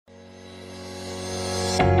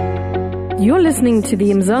You're listening to the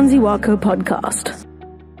Mzansi Wako podcast.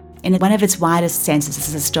 In one of its widest senses, this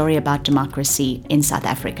is a story about democracy in South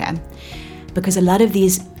Africa. Because a lot of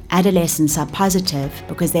these adolescents are positive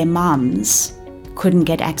because their moms couldn't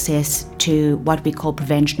get access to what we call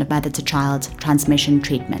prevention of mother-to-child transmission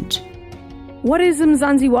treatment. What is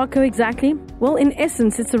Mzansi Wako exactly? Well, in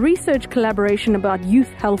essence, it's a research collaboration about youth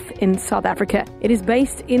health in South Africa. It is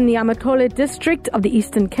based in the Amatole district of the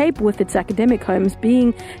Eastern Cape, with its academic homes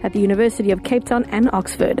being at the University of Cape Town and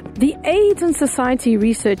Oxford. The AIDS and Society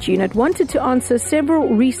Research Unit wanted to answer several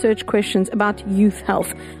research questions about youth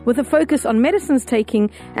health, with a focus on medicines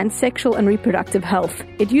taking and sexual and reproductive health.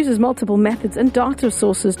 It uses multiple methods and data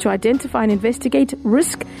sources to identify and investigate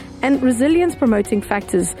risk and resilience-promoting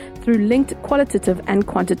factors through linked qualitative and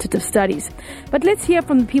quantitative studies. But let's hear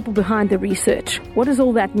from the people behind the research. What does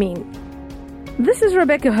all that mean? This is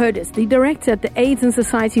Rebecca Herdis, the director at the AIDS and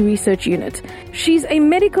Society Research Unit. She's a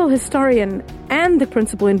medical historian and the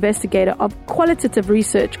principal investigator of qualitative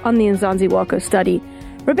research on the Mzansi Wako study.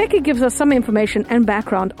 Rebecca gives us some information and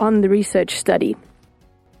background on the research study.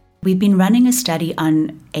 We've been running a study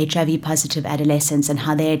on HIV-positive adolescents and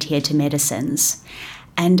how they adhere to medicines.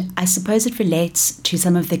 And I suppose it relates to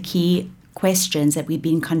some of the key questions that we've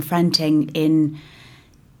been confronting in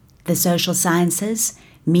the social sciences,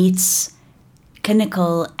 meets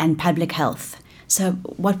clinical and public health. So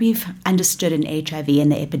what we've understood in HIV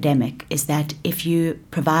and the epidemic is that if you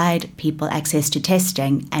provide people access to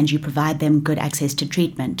testing and you provide them good access to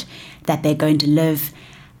treatment, that they're going to live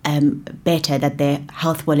better, that their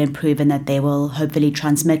health will improve, and that they will hopefully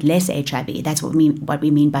transmit less HIV. That's what we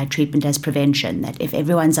mean by treatment as prevention, that if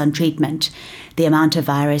everyone's on treatment, the amount of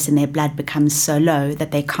virus in their blood becomes so low that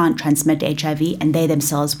they can't transmit HIV and they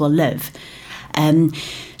themselves will live.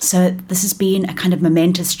 So this has been a kind of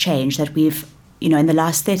momentous change that we've, in the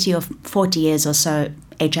last 30 or 40 years or so,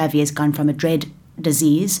 HIV has gone from a dread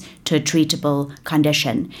disease to a treatable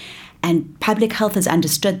condition. And public health has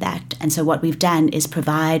understood that. And so what we've done is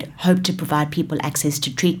hope to provide people access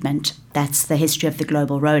to treatment. That's the history of the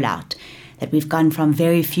global rollout. That we've gone from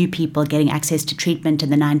very few people getting access to treatment in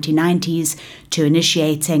the 1990s to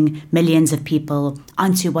initiating millions of people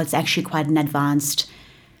onto what's actually quite an advanced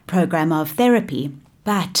program of therapy.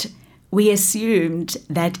 But we assumed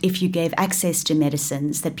that if you gave access to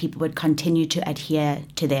medicines, that people would continue to adhere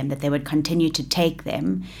to them, that they would continue to take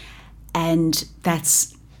them. And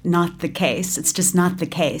that's not the case. It's just not the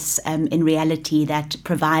case in reality that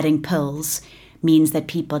providing pills means that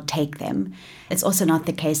people take them. It's also not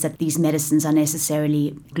the case that these medicines are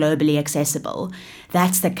necessarily globally accessible.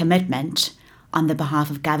 That's the commitment on the behalf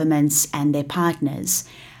of governments and their partners.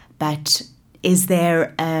 But is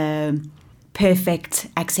there a perfect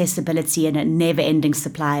accessibility and a never-ending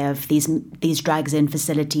supply of these drugs in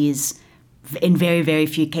facilities? In very, very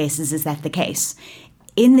few cases is that the case.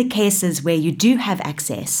 In the cases where you do have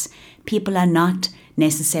access, people are not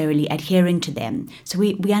necessarily adhering to them. So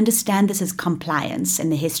we understand this as compliance in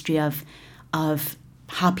the history of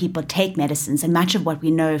how people take medicines. And much of what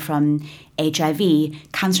we know from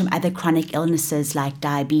HIV comes from other chronic illnesses like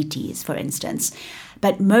diabetes, for instance.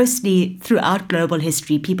 But mostly throughout global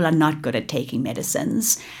history, people are not good at taking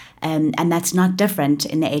medicines. And that's not different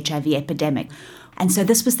in the HIV epidemic. And so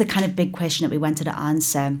this was the kind of big question that we wanted to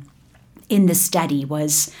answer in the study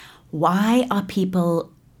was, why are people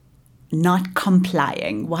not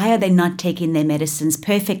complying? Why are they not taking their medicines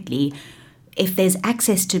perfectly? If there's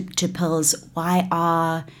access to pills, why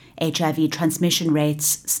are HIV transmission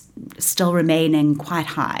rates still remaining quite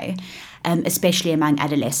high, especially among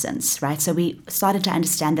adolescents, right? So we started to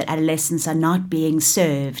understand that adolescents are not being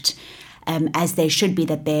served as they should be,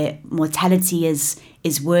 that their mortality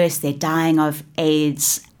is worse, they're dying of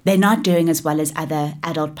AIDS. They're not doing as well as other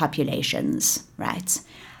adult populations, right?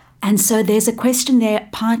 And so there's a question there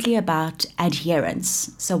partly about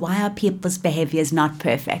adherence. So why are people's behaviors not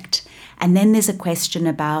perfect? And then there's a question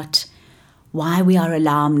about why we are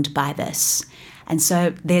alarmed by this. And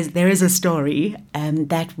so there is a story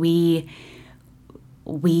that we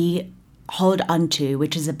hold on to,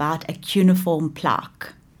 which is about a cuneiform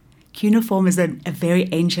plaque. Cuneiform is a very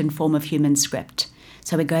ancient form of human script.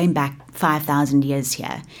 So we're going back 5,000 years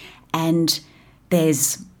here. And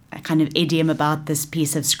there's a kind of idiom about this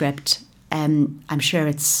piece of script. I'm sure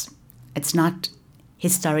it's not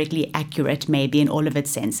historically accurate, maybe in all of its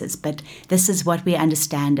senses, but this is what we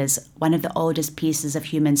understand as one of the oldest pieces of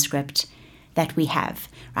human script that we have,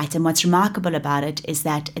 right? And what's remarkable about it is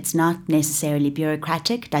that it's not necessarily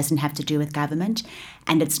bureaucratic, doesn't have to do with government,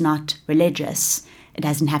 and it's not religious. It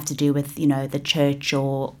doesn't have to do with, the church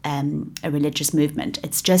or a religious movement.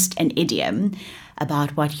 It's just an idiom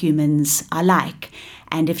about what humans are like.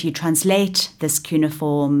 And if you translate this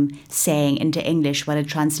cuneiform saying into English, what it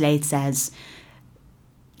translates as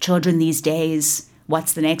children these days,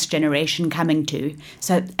 what's the next generation coming to?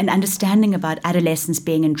 So an understanding about adolescents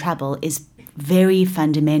being in trouble is very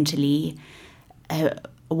fundamentally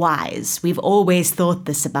wise. We've always thought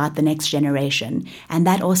this about the next generation, and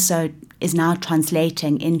that also is now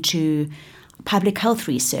translating into public health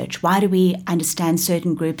research. Why do we understand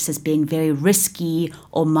certain groups as being very risky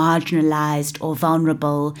or marginalized or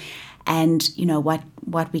vulnerable? And,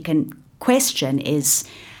 what we can question is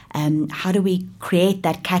how do we create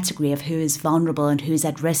that category of who is vulnerable and who's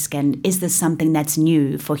at risk? And is this something that's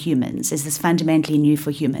new for humans? Is this fundamentally new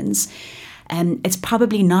for humans? It's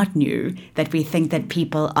probably not new that we think that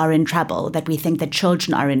people are in trouble, that we think that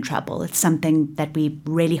children are in trouble. It's something that we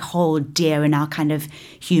really hold dear in our kind of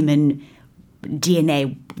human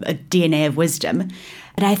DNA of wisdom.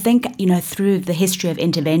 But I think, through the history of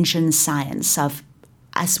intervention science, of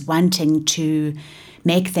us wanting to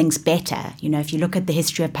make things better, if you look at the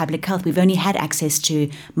history of public health, we've only had access to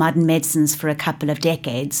modern medicines for a couple of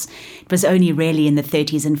decades. It was only really in the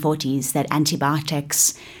 30s and 40s that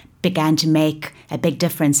antibiotics began to make a big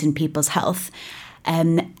difference in people's health.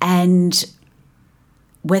 And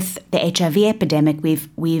with the HIV epidemic,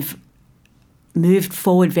 we've moved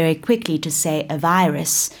forward very quickly to say a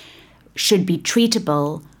virus should be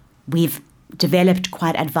treatable. We've developed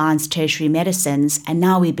quite advanced tertiary medicines, and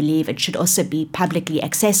now we believe it should also be publicly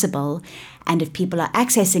accessible. And if people are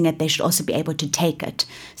accessing it, they should also be able to take it.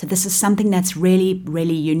 So this is something that's really,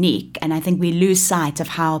 really unique. And I think we lose sight of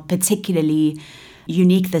how particularly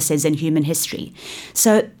unique this is in human history.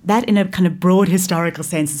 So that, in a kind of broad historical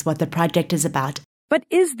sense, is what the project is about. But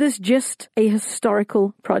is this just a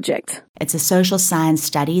historical project? It's a social science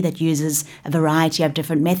study that uses a variety of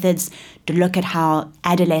different methods to look at how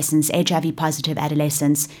adolescents, HIV-positive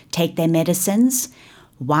adolescents, take their medicines,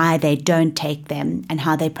 why they don't take them, and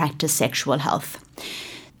how they practice sexual health.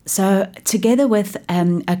 So together with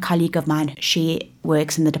a colleague of mine, she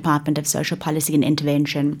works in the Department of Social Policy and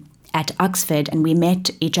Intervention at Oxford, and we met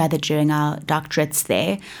each other during our doctorates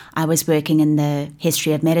there. I was working in the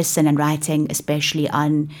history of medicine and writing especially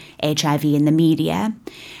on HIV in the media.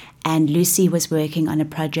 And Lucy was working on a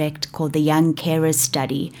project called the Young Carers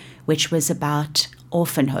Study, which was about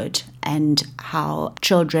orphanhood and how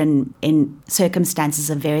children in circumstances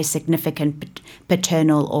of very significant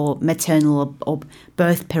paternal or maternal or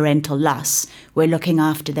both parental loss were looking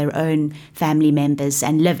after their own family members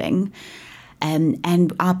and living.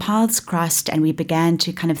 And our paths crossed, and we began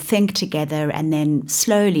to kind of think together, and then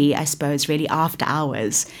slowly, I suppose, really after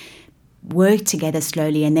hours, work together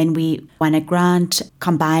slowly. And then we won a grant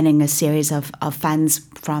combining a series of funds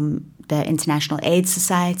from the International AIDS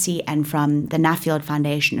Society and from the Nuffield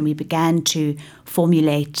Foundation. And we began to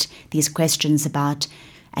formulate these questions about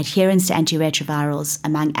adherence to antiretrovirals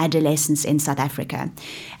among adolescents in South Africa.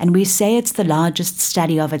 And we say it's the largest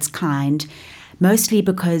study of its kind, mostly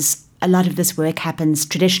because a lot of this work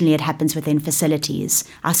traditionally it happens within facilities.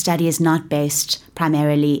 Our study is not based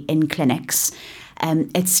primarily in clinics.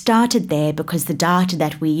 It started there because the data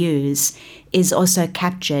that we use is also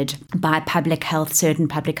captured by certain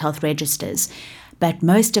public health registers. But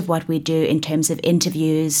most of what we do in terms of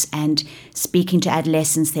interviews and speaking to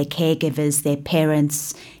adolescents, their caregivers, their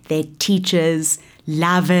parents, their teachers,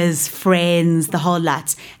 lovers, friends, the whole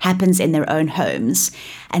lot, happens in their own homes.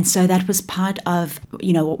 And so that was part of,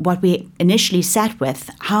 what we initially sat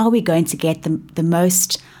with. How are we going to get the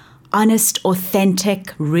most honest,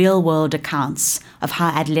 authentic, real-world accounts of how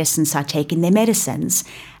adolescents are taking their medicines?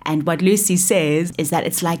 And what Lucy says is that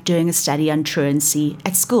it's like doing a study on truancy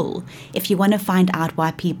at school. If you want to find out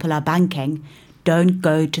why people are bunking, don't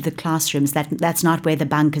go to the classrooms. That's not where the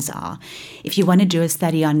bunkers are. If you want to do a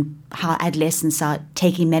study on how adolescents are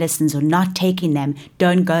taking medicines or not taking them,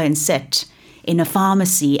 don't go and sit in a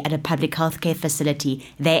pharmacy at a public healthcare facility.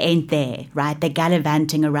 They ain't there, right? They're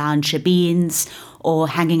gallivanting around shebeens or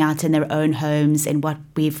hanging out in their own homes in what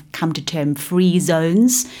we've come to term free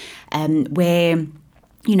zones, where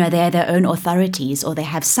they're their own authorities, or they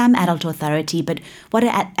have some adult authority, but what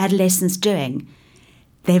are adolescents doing?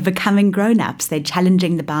 They're becoming grown-ups. They're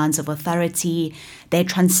challenging the bounds of authority. They're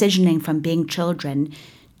transitioning from being children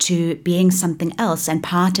to being something else. And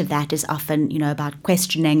part of that is often, about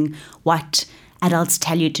questioning what adults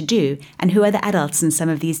tell you to do. And who are the adults in some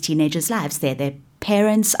of these teenagers' lives? They're their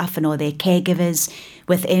parents often, or their caregivers.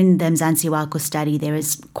 Within the Mzansi study, there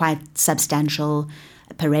is quite substantial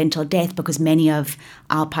parental death because many of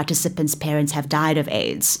our participants' parents have died of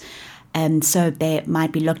AIDS. So they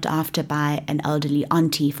might be looked after by an elderly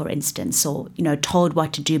auntie, for instance, or, told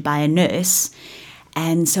what to do by a nurse.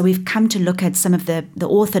 And so we've come to look at some of the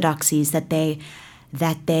orthodoxies that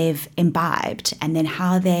they've imbibed, and then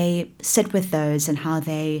how they sit with those and how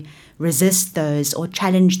they resist those or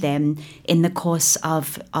challenge them in the course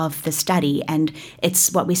of the study. And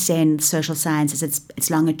it's what we say in social sciences, it's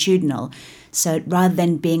longitudinal. So rather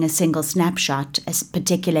than being a single snapshot, a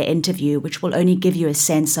particular interview, which will only give you a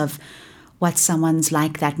sense of what someone's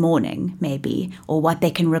like that morning, maybe, or what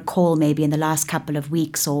they can recall maybe in the last couple of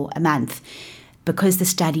weeks or a month. Because the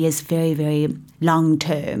study is very, very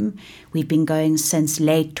long-term, we've been going since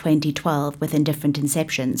late 2012 within different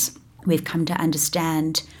inceptions. We've come to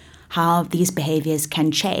understand how these behaviors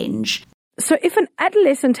can change. So if an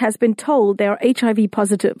adolescent has been told they are HIV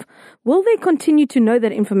positive, will they continue to know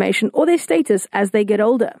that information or their status as they get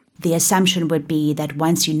older? The assumption would be that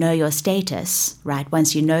once you know your status, right,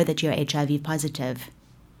 once you know that you're HIV positive,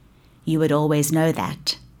 you would always know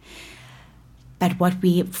that. But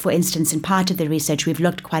for instance, in part of the research, we've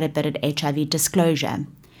looked quite a bit at HIV disclosure,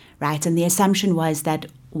 right? And the assumption was that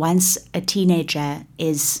once a teenager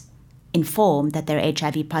is informed that they're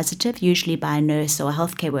HIV positive, usually by a nurse or a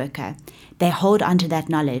healthcare worker, they hold onto that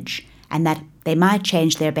knowledge and that they might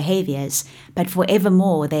change their behaviors, but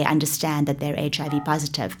forevermore they understand that they're HIV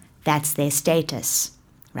positive. That's their status,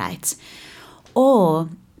 right? Or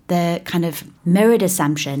the kind of mirrored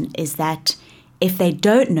assumption is that if they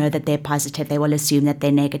don't know that they're positive, they will assume that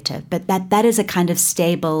they're negative. But that is a kind of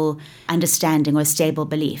stable understanding or stable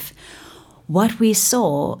belief. What we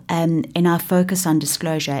saw in our focus on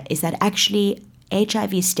disclosure is that actually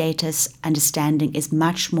HIV status understanding is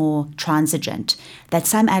much more transigent, that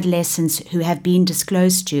some adolescents who have been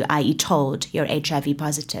disclosed to, i.e. told you're HIV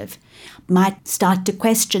positive, might start to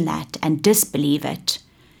question that and disbelieve it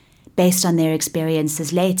based on their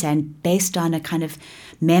experiences later and based on a kind of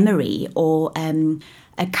memory or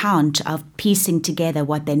account of piecing together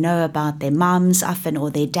what they know about their mums often or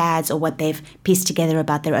their dads or what they've pieced together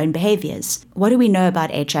about their own behaviors. What do we know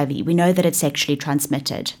about HIV? We know that it's sexually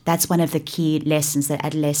transmitted. That's one of the key lessons that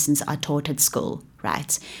adolescents are taught at school,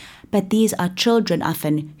 right? But these are children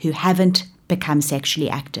often who haven't become sexually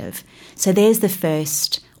active. So there's the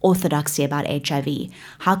first orthodoxy about HIV.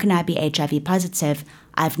 How can I be HIV positive?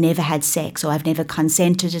 I've never had sex, or I've never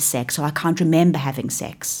consented to sex, or I can't remember having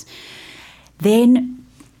sex. Then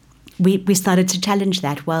we started to challenge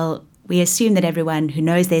that. Well, we assume that everyone who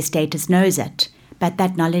knows their status knows it, but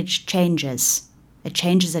that knowledge changes. It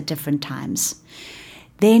changes at different times.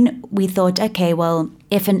 Then we thought, okay, well,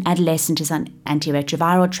 if an adolescent is on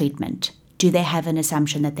antiretroviral treatment, do they have an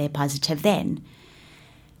assumption that they're positive then?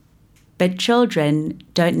 But children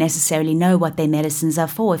don't necessarily know what their medicines are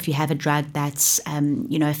for if you have a drug that's,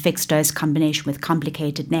 a fixed dose combination with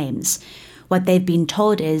complicated names. What they've been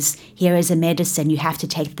told is, here is a medicine, you have to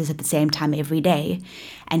take this at the same time every day.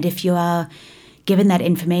 And if you are given that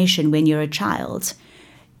information when you're a child,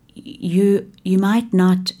 you might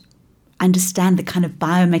not understand the kind of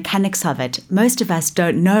biomechanics of it. Most of us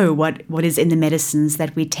don't know what is in the medicines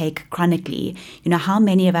that we take chronically. How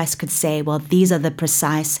many of us could say, well, these are the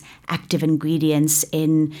precise active ingredients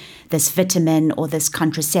in this vitamin or this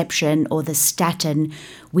contraception or this statin.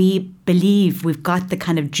 We believe we've got the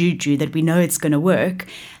kind of juju that we know it's going to work,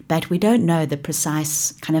 but we don't know the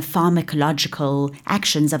precise kind of pharmacological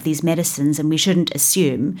actions of these medicines, and we shouldn't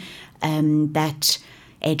assume that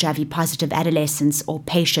HIV-positive adolescents or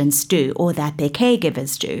patients do, or that their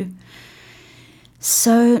caregivers do.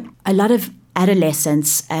 So a lot of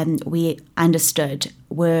adolescents, we understood,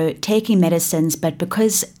 were taking medicines, but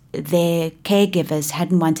because their caregivers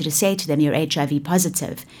hadn't wanted to say to them, you're HIV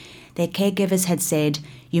positive, their caregivers had said,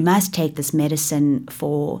 you must take this medicine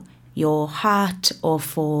for your heart or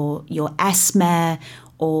for your asthma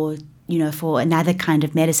or, for another kind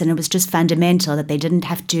of medicine. It was just fundamental that they didn't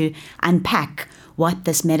have to unpack what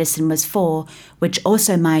this medicine was for, which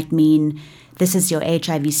also might mean this is your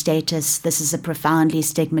HIV status, this is a profoundly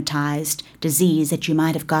stigmatized disease that you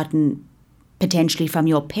might have gotten potentially from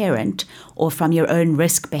your parent or from your own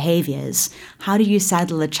risk behaviors. How do you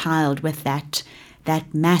saddle a child with that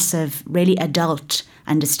massive, really adult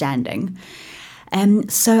understanding?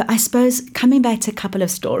 So I suppose coming back to a couple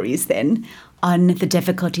of stories then on the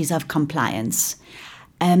difficulties of compliance,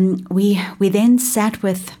 we then sat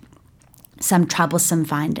with some troublesome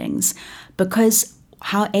findings because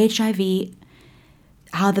how the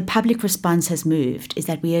public response has moved is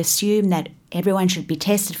that we assume that everyone should be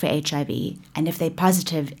tested for HIV, and if they're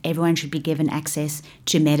positive, everyone should be given access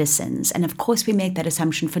to medicines. And of course, we make that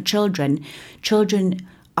assumption for children. Children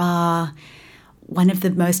are one of the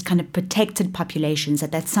most kind of protected populations,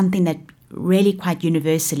 that's something that really quite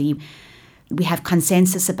universally we have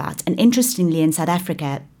consensus about. And interestingly, in South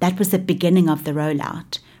Africa, that was the beginning of the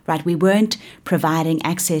rollout, right? We weren't providing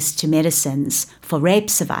access to medicines for rape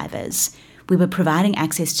survivors. We were providing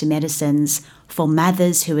access to medicines for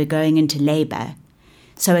mothers who were going into labor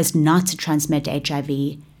so as not to transmit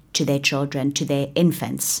HIV to their children, to their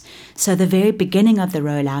infants. So the very beginning of the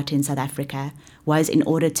rollout in South Africa was in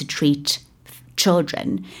order to treat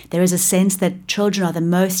children. There is a sense that children are the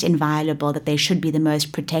most inviolable, that they should be the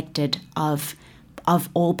most protected of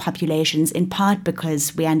all populations, in part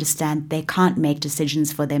because we understand they can't make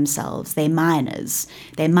decisions for themselves. They're minors.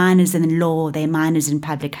 They're minors in law. They're minors in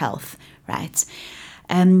public health, right?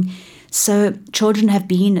 So children have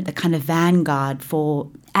been at the kind of vanguard for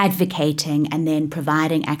advocating and then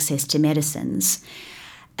providing access to medicines.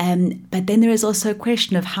 But then there is also a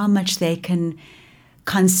question of how much they can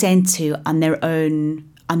consent to on their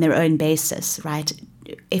own basis, right?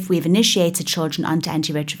 If we've initiated children onto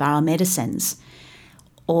antiretroviral medicines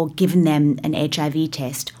or given them an HIV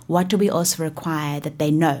test, what do we also require that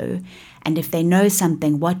they know? And if they know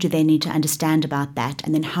something, what do they need to understand about that?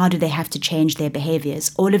 And then how do they have to change their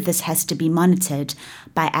behaviors? All of this has to be monitored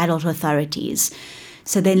by adult authorities.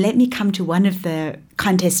 So then let me come to one of the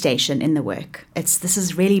contestation in the work. This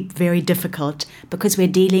is really very difficult because we're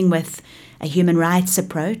dealing with a human rights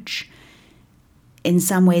approach, in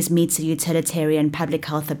some ways meets a utilitarian public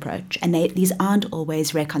health approach. And these aren't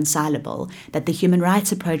always reconcilable. That the human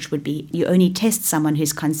rights approach would be you only test someone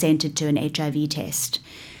who's consented to an HIV test.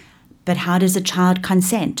 But how does a child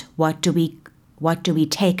consent? What do we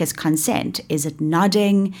take as consent? Is it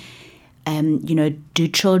nodding? Do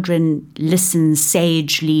children listen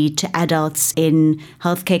sagely to adults in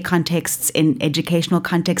healthcare contexts, in educational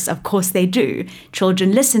contexts? Of course they do.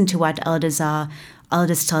 Children listen to what elders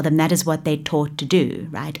tell them. That is what they're taught to do,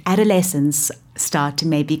 right? Adolescents start to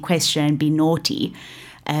maybe question and be naughty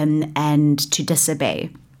and to disobey.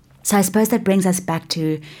 So I suppose that brings us back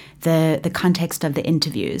to the context of the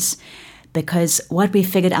interviews, because what we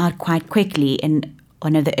figured out quite quickly in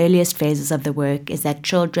one of the earliest phases of the work is that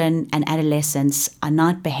children and adolescents are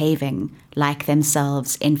not behaving like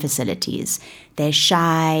themselves in facilities. They're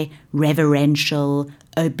shy, reverential,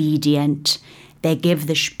 obedient. They give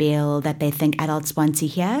the spiel that they think adults want to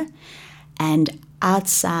hear. And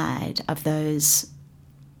outside of those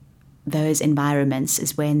environments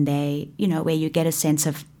is when where you get a sense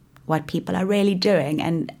of what people are really doing.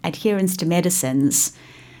 And adherence to medicines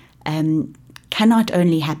cannot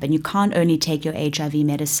only happen. You can't only take your HIV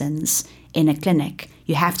medicines in a clinic.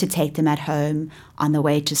 You have to take them at home, on the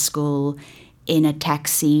way to school, in a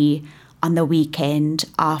taxi, on the weekend,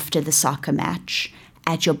 after the soccer match,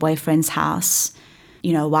 at your boyfriend's house,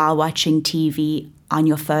 while watching TV, on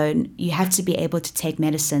your phone. You have to be able to take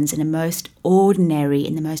medicines in the most ordinary,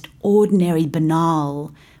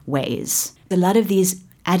 banal ways. A lot of these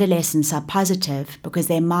adolescents are positive because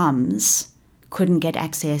their moms couldn't get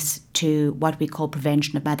access to what we call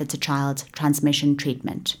prevention of mother-to-child transmission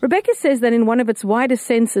treatment. Rebecca says that in one of its widest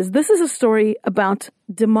senses, this is a story about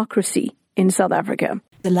democracy in South Africa.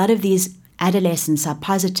 A lot of these adolescents are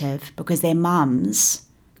positive because their moms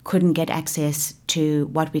couldn't get access to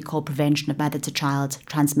what we call prevention of mother-to-child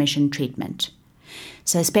transmission treatment.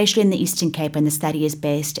 So especially in the Eastern Cape, and the study is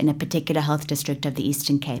based in a particular health district of the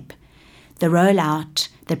Eastern Cape, the rollout,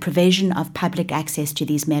 the provision of public access to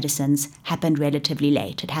these medicines happened relatively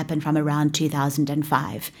late. It happened from around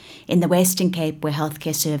 2005. In the Western Cape, where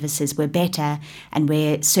healthcare services were better and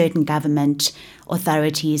where certain government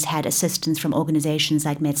authorities had assistance from organizations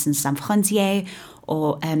like Médecins Sans Frontières,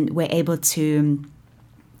 or were able to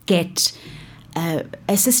get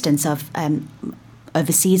assistance of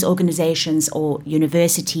overseas organizations or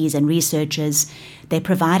universities and researchers. They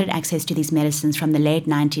provided access to these medicines from the late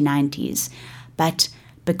 1990s. But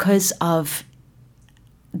because of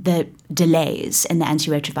the delays in the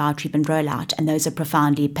antiretroviral treatment rollout, and those are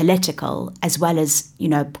profoundly political, as well as,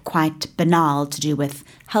 quite banal, to do with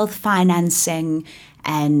health financing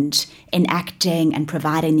and enacting and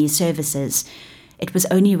providing these services, it was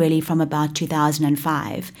only really from about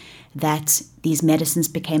 2005 that these medicines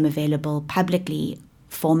became available publicly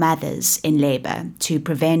for mothers in labor to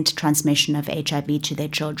prevent transmission of HIV to their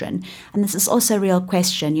children. And this is also a real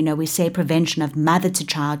question. We say prevention of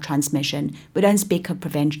mother-to-child transmission. We don't speak of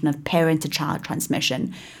prevention of parent-to-child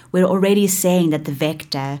transmission. We're already saying that the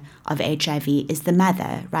vector of HIV is the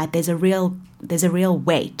mother, right? There's a real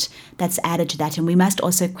weight that's added to that, and we must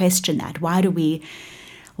also question that. Why do we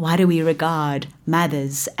regard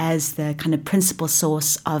mothers as the kind of principal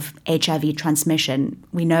source of HIV transmission?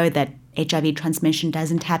 We know that HIV transmission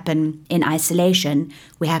doesn't happen in isolation.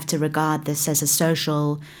 We have to regard this as a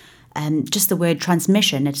social, just the word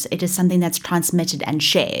transmission, it is something that's transmitted and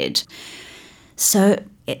shared. So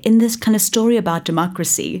in this kind of story about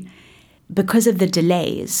democracy, because of the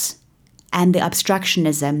delays and the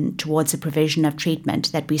obstructionism towards the provision of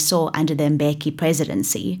treatment that we saw under the Mbeki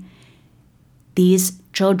presidency, these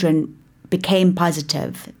children became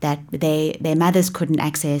positive that their mothers couldn't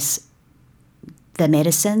access the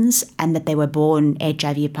medicines and that they were born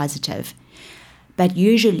HIV positive. But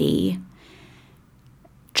usually,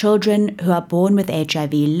 children who are born with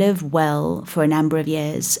HIV live well for a number of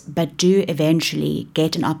years, but do eventually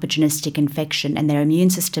get an opportunistic infection and their immune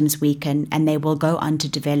systems weaken, and they will go on to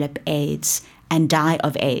develop AIDS and die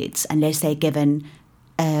of AIDS unless they're given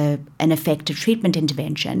an effective treatment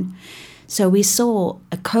intervention. So we saw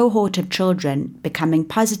a cohort of children becoming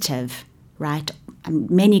positive, right?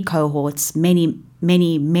 Many cohorts, many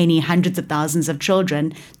hundreds of thousands of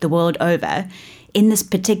children the world over. In this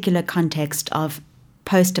particular context of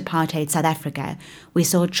post-apartheid South Africa, we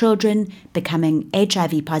saw children becoming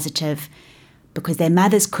HIV positive because their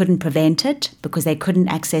mothers couldn't prevent it, because they couldn't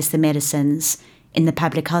access the medicines in the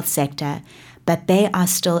public health sector, but they are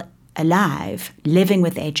still alive, living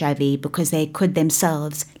with HIV because they could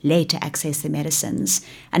themselves later access the medicines.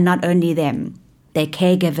 And not only them, their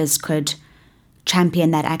caregivers could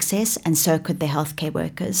champion that access, and so could their healthcare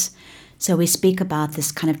workers. So we speak about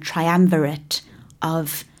this kind of triumvirate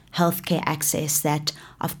of healthcare access that,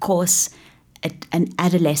 of course, an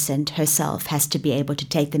adolescent herself has to be able to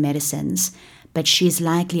take the medicines, but she's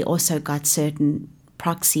likely also got certain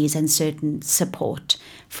proxies and certain support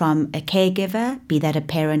from a caregiver, be that a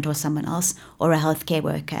parent or someone else, or a healthcare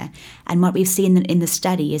worker. And what we've seen in the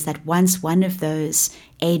study is that once one of those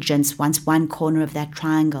agents, once one corner of that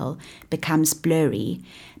triangle becomes blurry,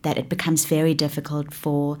 that it becomes very difficult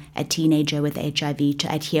for a teenager with HIV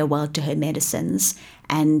to adhere well to her medicines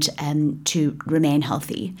and to remain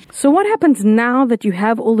healthy. So what happens now that you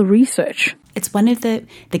have all the research? It's one of the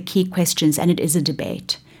key questions, and it is a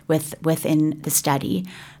debate within the study,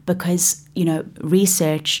 because,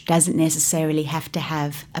 research doesn't necessarily have to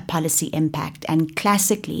have a policy impact. And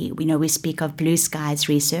classically, we speak of blue skies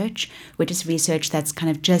research, which is research that's kind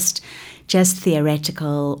of just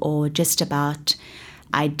theoretical or just about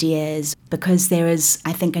ideas, because there is,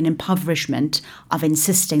 I think, an impoverishment of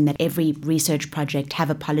insisting that every research project have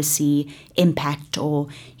a policy impact or,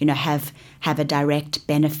 have a direct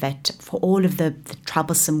benefit for all of the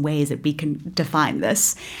troublesome ways that we can define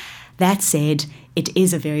this. That said, it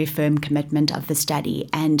is a very firm commitment of the study,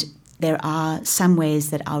 and there are some ways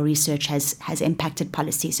that our research has impacted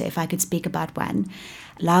policy. So if I could speak about one.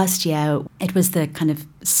 Last year, it was the kind of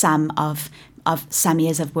sum of some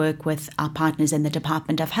years of work with our partners in the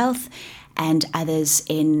Department of Health and others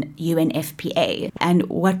in UNFPA. And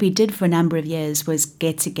what we did for a number of years was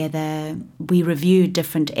get together, we reviewed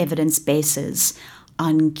different evidence bases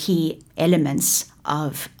on key elements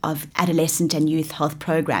of adolescent and youth health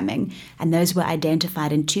programming. And those were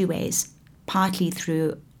identified in two ways, partly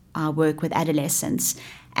through our work with adolescents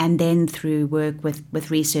and then through work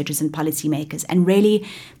with researchers and policymakers. And really,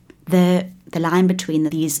 the line between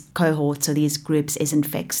these cohorts or these groups isn't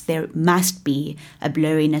fixed. There must be a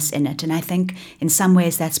blurriness in it. And I think in some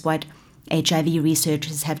ways that's what HIV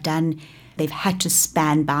researchers have done. They've had to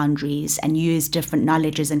span boundaries and use different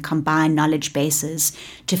knowledges and combine knowledge bases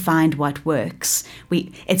to find what works.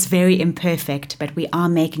 It's very imperfect, but we are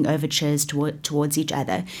making overtures towards each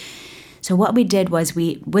other. So what we did was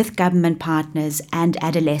with government partners and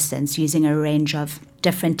adolescents, using a range of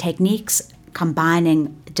different techniques,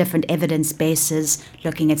 combining different evidence bases,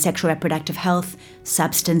 looking at sexual reproductive health,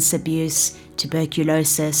 substance abuse,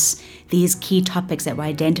 tuberculosis, these key topics that were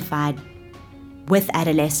identified with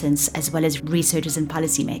adolescents as well as researchers and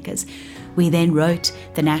policymakers. We then wrote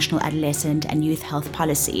the National Adolescent and Youth Health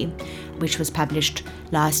Policy, which was published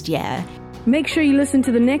last year. Make sure you listen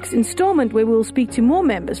to the next installment where we'll speak to more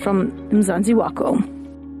members from Mzansi Wako.